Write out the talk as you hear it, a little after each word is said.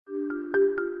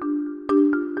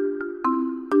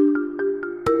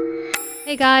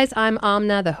Hey guys, I'm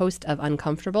Amna, the host of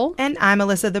Uncomfortable. And I'm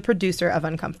Alyssa, the producer of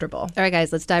Uncomfortable. All right,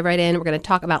 guys, let's dive right in. We're going to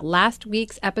talk about last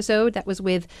week's episode that was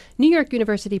with New York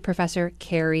University professor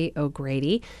Carrie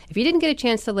O'Grady. If you didn't get a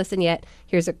chance to listen yet,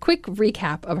 here's a quick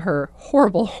recap of her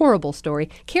horrible, horrible story.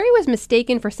 Carrie was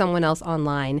mistaken for someone else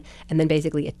online and then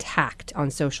basically attacked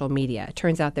on social media. It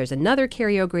turns out there's another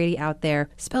Carrie O'Grady out there,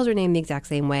 spells her name the exact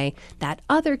same way. That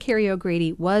other Carrie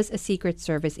O'Grady was a Secret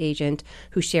Service agent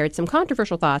who shared some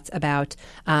controversial thoughts about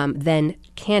then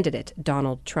candidate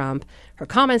Donald Trump. Her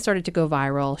comments started to go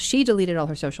viral. She deleted all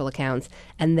her social accounts.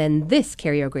 And then this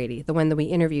Carrie O'Grady, the one that we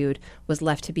interviewed, was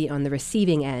left to be on the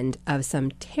receiving end of some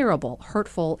terrible,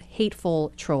 hurtful,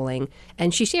 hateful trolling.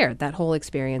 And she shared that whole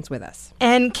experience with us.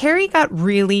 And Carrie got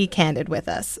really candid with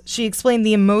us. She explained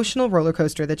the emotional roller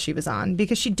coaster that she was on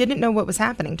because she didn't know what was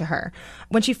happening to her.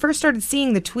 When she first started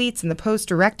seeing the tweets and the posts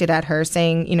directed at her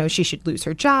saying, she should lose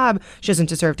her job, she doesn't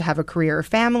deserve to have a career or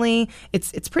family,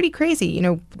 it's pretty crazy,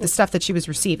 the stuff that she was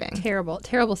receiving.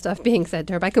 Terrible stuff being said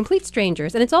to her by complete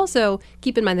strangers. And it's also,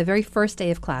 keep in mind, the very first day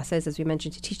of classes. As we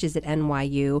mentioned, she teaches at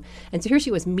NYU. And so here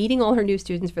she was meeting all her new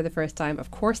students for the first time.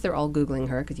 Of course, they're all Googling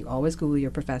her because you always Google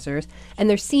your professors. And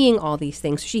they're seeing all these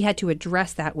things. So she had to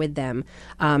address that with them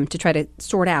to try to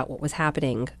sort out what was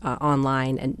happening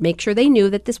online and make sure they knew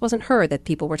that this wasn't her that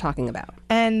people were talking about.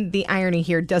 And the irony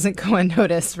here doesn't go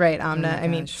unnoticed, right, Amna? I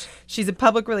mean, she's a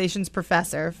public relations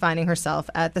professor finding herself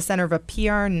at the center of a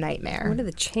PR nightmare. What are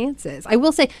the chances? I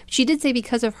will say, she did say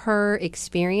because of her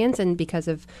experience and because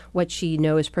of what she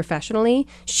knows professionally,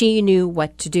 she knew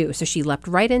what to do. So she leapt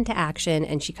right into action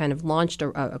and she kind of launched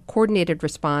a coordinated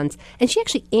response. And she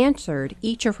actually answered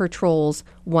each of her trolls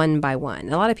one by one.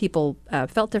 And a lot of people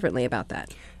felt differently about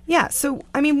that. Yeah, so,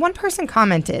 one person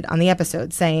commented on the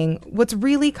episode saying, what's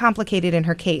really complicated in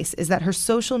her case is that her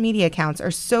social media accounts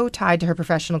are so tied to her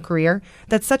professional career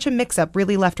that such a mix-up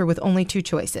really left her with only two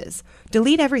choices.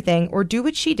 Delete everything or do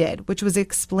what she did, which was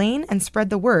explain and spread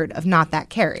the word of not that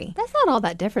Carrie. That's not all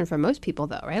that different from most people,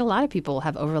 though, right? A lot of people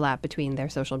have overlap between their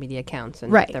social media accounts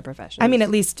and their professions. At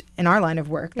least in our line of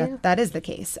work, that is the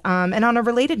case. And on a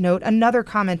related note, another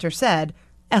commenter said,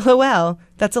 LOL,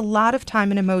 that's a lot of time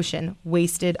and emotion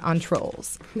wasted on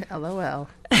trolls. LOL.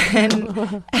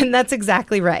 And that's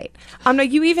exactly right. Amna,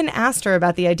 you even asked her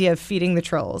about the idea of feeding the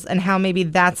trolls and how maybe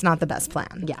that's not the best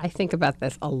plan. Yeah, I think about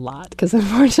this a lot because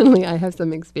unfortunately I have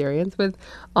some experience with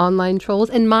online trolls.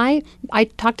 And I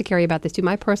talked to Carrie about this too.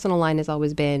 My personal line has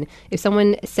always been if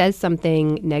someone says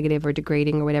something negative or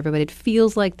degrading or whatever, but it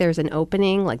feels like there's an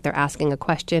opening, like they're asking a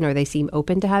question or they seem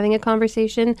open to having a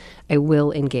conversation, I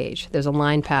will engage. There's a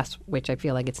line past which I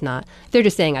feel like it's not. They're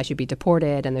just saying I should be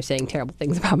deported and they're saying terrible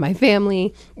things about my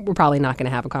family. We're probably not going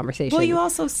to have a conversation. Well, you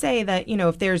also say that,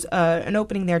 if there's an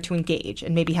opening there to engage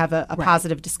and maybe have a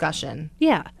positive discussion.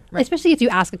 Yeah. Right. Especially if you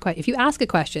ask a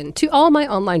question to all my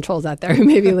online trolls out there who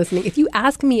may be listening, if you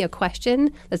ask me a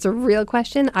question that's a real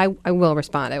question, I will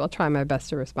respond. I will try my best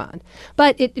to respond.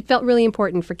 But it felt really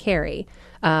important for Carrie,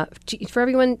 for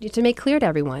everyone, to make clear to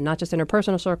everyone, not just in her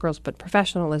personal circles, but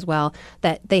professional as well,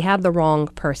 that they had the wrong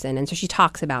person. And so she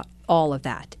talks about all of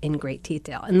that in great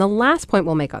detail. And the last point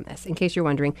we'll make on this, in case you're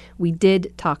wondering, we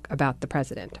did talk about the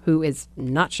president, who is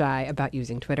not shy about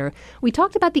using Twitter. We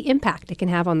talked about the impact it can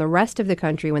have on the rest of the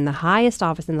country when the highest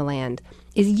office in the land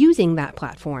is using that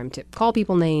platform to call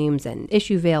people names and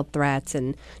issue veiled threats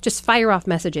and just fire off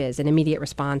messages in immediate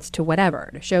response to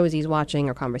whatever, to shows he's watching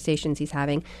or conversations he's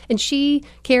having. And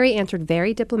Carrie, answered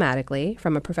very diplomatically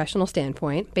from a professional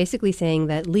standpoint, basically saying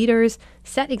that leaders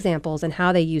set examples in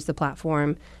how they use the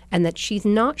platform and that she's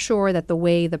not sure that the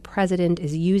way the president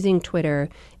is using Twitter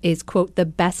is, quote, the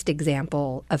best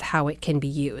example of how it can be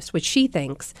used, which she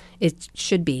thinks it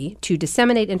should be to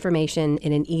disseminate information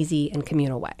in an easy and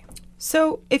communal way.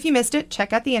 So if you missed it,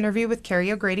 check out the interview with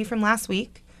Carrie O'Grady from last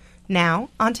week. Now,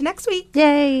 on to next week.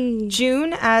 Yay!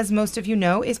 June, as most of you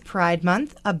know, is Pride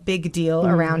Month, a big deal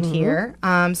around here.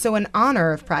 So in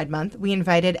honor of Pride Month, we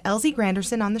invited Elsie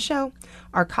Granderson on the show,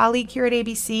 our colleague here at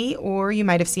ABC, or you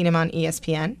might have seen him on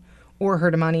ESPN, or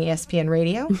heard him on ESPN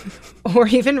Radio, or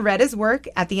even read his work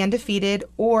at The Undefeated,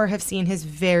 or have seen his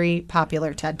very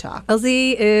popular TED Talk.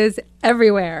 Elsie is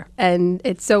everywhere, and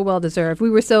it's so well-deserved.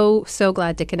 We were so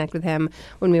glad to connect with him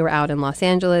when we were out in Los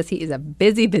Angeles. He is a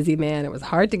busy, busy man. It was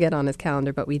hard to get on his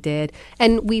calendar, but we did.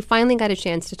 And we finally got a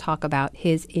chance to talk about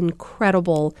his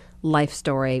incredible life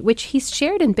story, which he's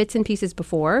shared in bits and pieces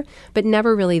before, but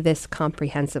never really this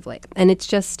comprehensively. And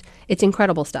it's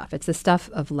incredible stuff. It's the stuff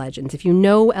of legends. If you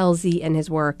know LZ and his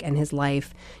work and his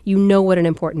life, you know what an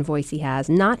important voice he has,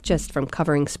 not just from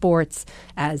covering sports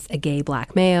as a gay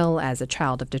black male, as a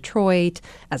child of Detroit,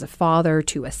 as a father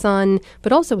to a son,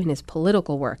 but also in his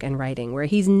political work and writing, where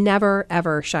he's never,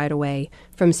 ever shied away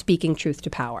from speaking truth to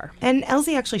power. And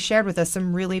LZ actually shared with us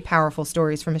some really powerful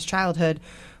stories from his childhood,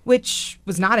 which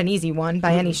was not an easy one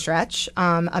by any stretch,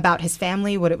 about his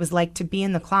family, what it was like to be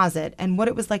in the closet, and what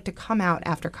it was like to come out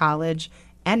after college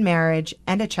and marriage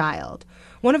and a child.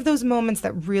 One of those moments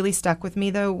that really stuck with me,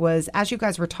 though, was as you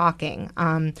guys were talking,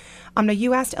 Amna,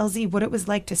 you asked LZ what it was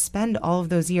like to spend all of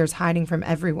those years hiding from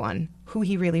everyone who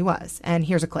he really was. And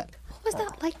here's a clip. What was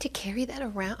that like to carry that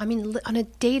around? I mean, on a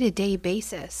day-to-day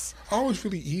basis? Oh, it's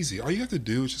really easy. All you have to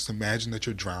do is just imagine that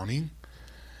you're drowning.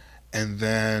 And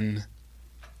then,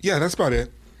 yeah, that's about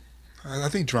it. I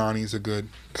think drowning is a good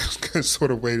sort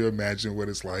of way to imagine what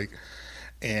it's like.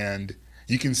 And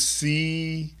you can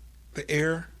see the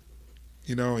air,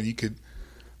 and you could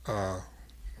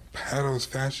paddle as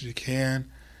fast as you can,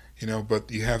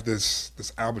 but you have this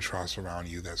albatross around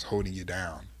you that's holding you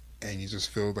down. And you just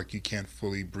feel like you can't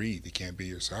fully breathe. You can't be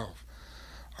yourself.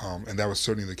 And that was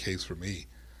certainly the case for me.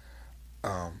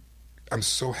 I'm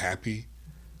so happy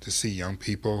to see young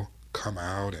people come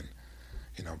out and,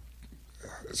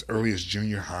 as early as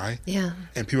junior high. Yeah.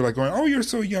 And people are going, oh, you're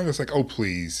so young. It's like, oh,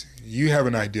 please. You have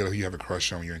an idea of who you have a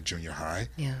crush on when you're in junior high.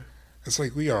 Yeah. It's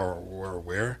like we're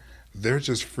aware. They're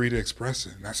just free to express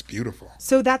it. And that's beautiful.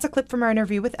 So that's a clip from our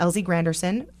interview with LZ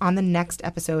Granderson on the next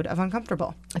episode of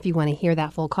Uncomfortable. If you want to hear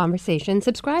that full conversation,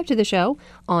 subscribe to the show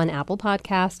on Apple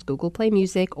Podcasts, Google Play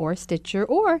Music, or Stitcher,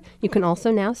 or you can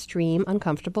also now stream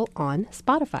Uncomfortable on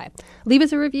Spotify. Leave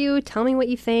us a review. Tell me what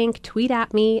you think. Tweet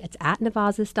at me. It's at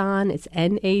Nawazistan. It's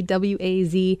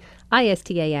Nawazistan.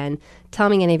 Tell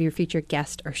me any of your future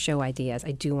guest or show ideas.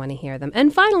 I do want to hear them.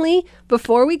 And finally,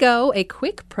 before we go, a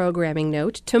quick programming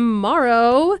note.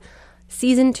 Tomorrow,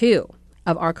 Season 2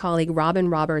 of our colleague Robin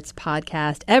Roberts'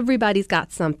 podcast, Everybody's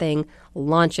Got Something,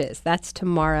 launches. That's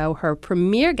tomorrow. Her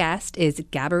premiere guest is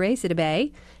Gabourey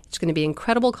Sidibe. It's going to be an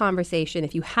incredible conversation.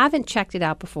 If you haven't checked it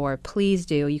out before, please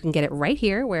do. You can get it right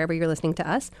here, wherever you're listening to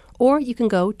us, or you can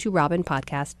go to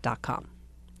robinpodcast.com.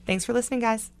 Thanks for listening,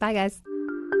 guys. Bye, guys.